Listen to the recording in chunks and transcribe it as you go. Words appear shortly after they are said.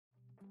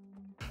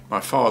My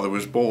father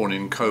was born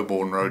in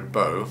Coborn Road,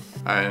 Bow,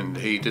 and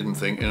he didn't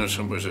think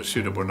Innocent was a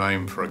suitable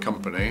name for a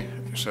company,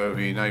 so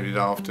he named it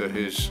after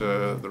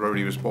the road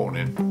he was born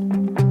in.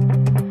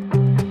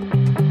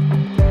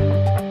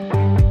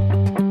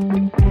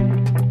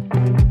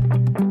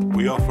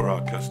 We offer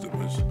our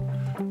customers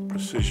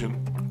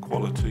precision,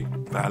 quality,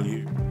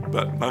 value,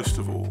 but most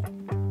of all,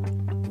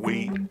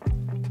 we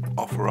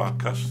offer our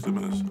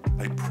customers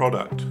a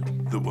product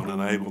that will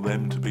enable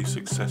them to be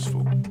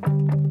successful.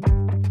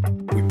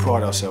 We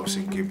pride ourselves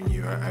in giving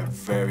you a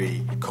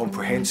very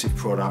comprehensive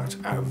product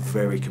at a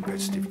very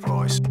competitive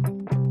price.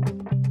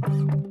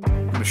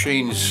 The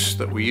machines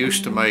that we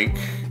used to make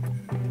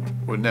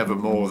were never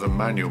more than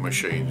manual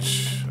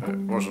machines. It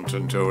wasn't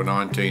until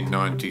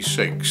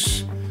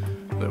 1996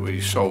 that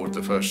we sold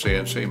the first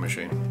CNC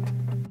machine.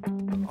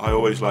 I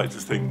always like to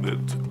think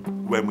that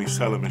when we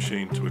sell a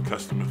machine to a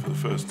customer for the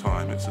first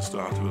time, it's the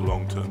start of a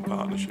long-term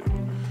partnership,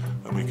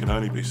 and we can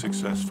only be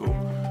successful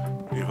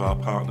if our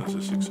partners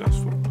are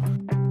successful.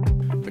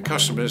 The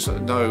customers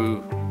that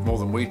know more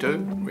than we do,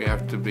 we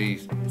have to be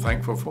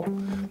thankful for.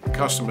 The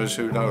customers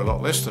who know a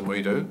lot less than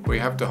we do, we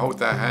have to hold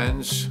their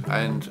hands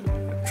and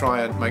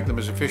try and make them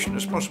as efficient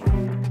as possible.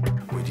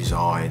 We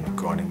design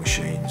grinding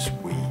machines,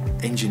 we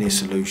engineer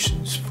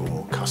solutions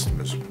for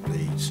customers'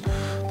 needs.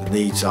 The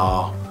needs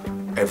are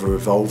ever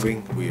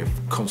evolving, we are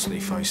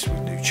constantly faced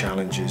with new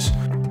challenges.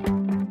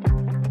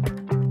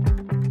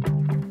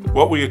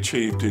 What we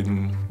achieved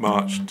in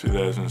March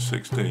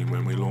 2016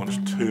 when we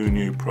launched two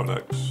new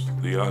products,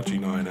 the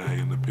RG9A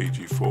and the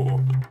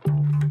PG4,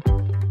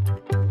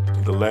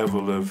 the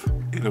level of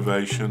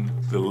innovation,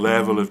 the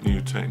level of new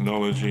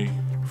technology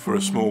for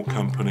a small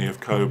company of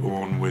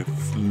Coborn with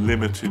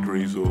limited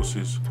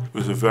resources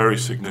was a very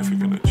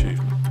significant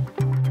achievement.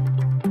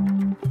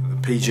 The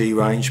PG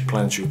range,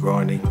 Planetary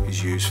Grinding,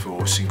 is used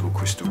for single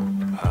crystal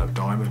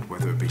diamond,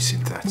 whether it be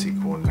synthetic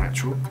or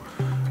natural.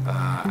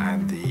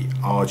 And the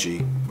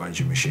RG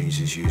range of machines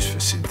is used for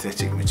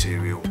synthetic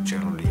material,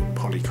 generally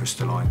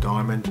polycrystalline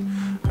diamond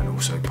and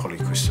also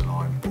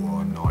polycrystalline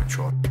boron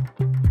nitride.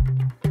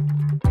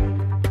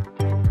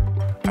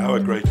 Our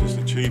greatest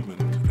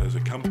achievement as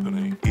a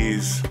company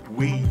is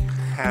we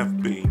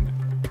have been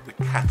the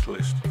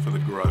catalyst for the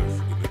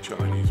growth in the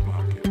Chinese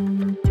market.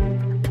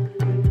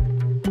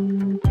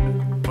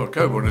 Well,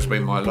 Coborn has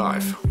been my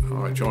life.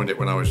 I joined it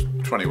when I was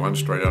 21,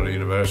 straight out of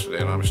university,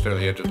 and I'm still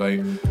here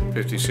today,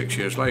 56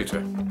 years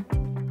later.